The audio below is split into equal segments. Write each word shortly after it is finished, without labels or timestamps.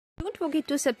Don't forget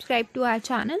to subscribe to our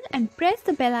channel and press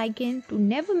the bell icon to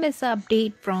never miss an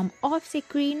update from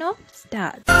off-screen of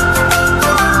stars.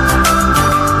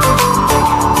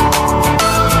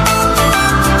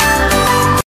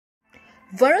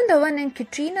 Varun Dhawan and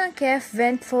Katrina Kaif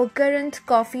went for current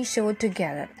coffee show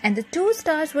together, and the two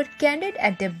stars were candid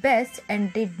at their best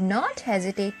and did not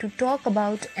hesitate to talk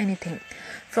about anything.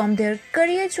 From their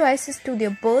career choices to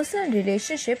their personal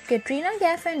relationship, Katrina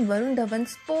Kaif and Varun Dhawan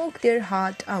spoke their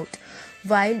heart out.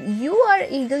 While you are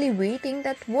eagerly waiting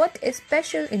that what is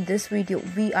special in this video,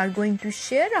 we are going to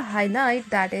share a highlight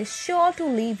that is sure to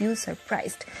leave you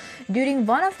surprised. During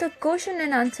one of the question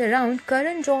and answer round,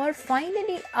 Karan Johar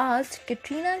finally asked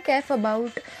Katrina Kaif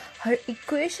about her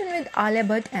equation with Alia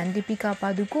Bhatt and Deepika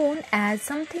Padukone, as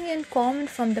something in common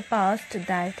from the past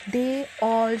that they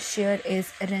all share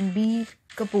is Ranbir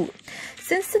Kapoor.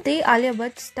 Since the day Alia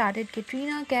Bhatt started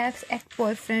Katrina Kaif's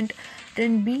ex-boyfriend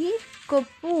Ranbir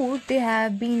Kapoor, there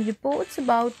have been reports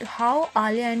about how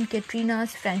Alia and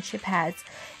Katrina's friendship has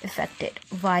affected.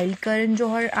 While Karan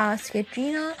Johar asked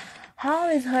Katrina how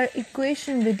is her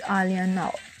equation with Alia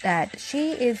now that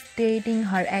she is dating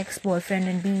her ex-boyfriend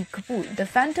Ranbir Kapoor, the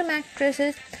Phantom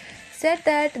actresses said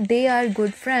that they are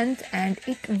good friends and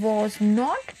it was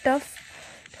not tough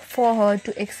for her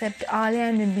to accept Alia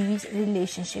and Ranbir's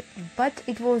relationship, but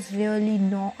it was really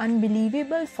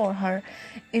unbelievable for her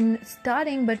in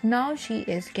starting, but now she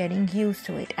is getting used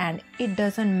to it and it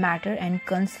doesn't matter and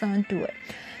concern to her.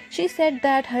 She said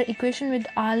that her equation with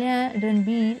Alia,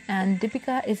 Ranbir and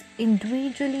Deepika is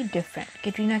individually different.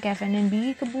 Katrina Kaif and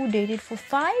Ranbir Kapoor dated for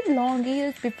 5 long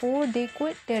years before they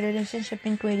quit their relationship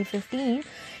in 2015.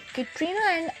 Katrina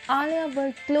and Alia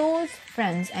were close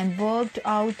friends and worked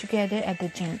out together at the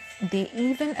gym. They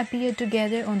even appeared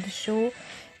together on the show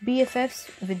BFFs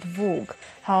with Vogue.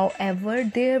 However,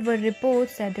 there were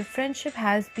reports that the friendship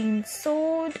has been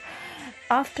soured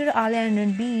after Alia and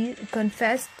Ranbir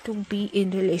confessed to be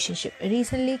in relationship.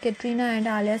 Recently, Katrina and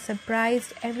Alia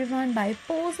surprised everyone by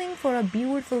posing for a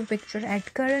beautiful picture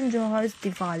at Karan Johar's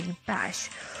Diwali bash.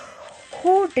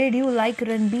 Who did you like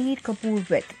Ranbir Kapoor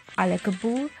with? Alia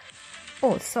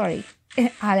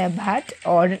Bhatt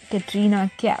or Katrina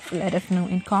Kaif? Let us know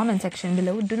in comment section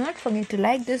below. Do not forget to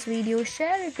like this video,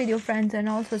 share it with your friends and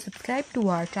also subscribe to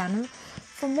our channel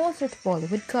for more such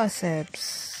Bollywood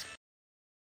gossips.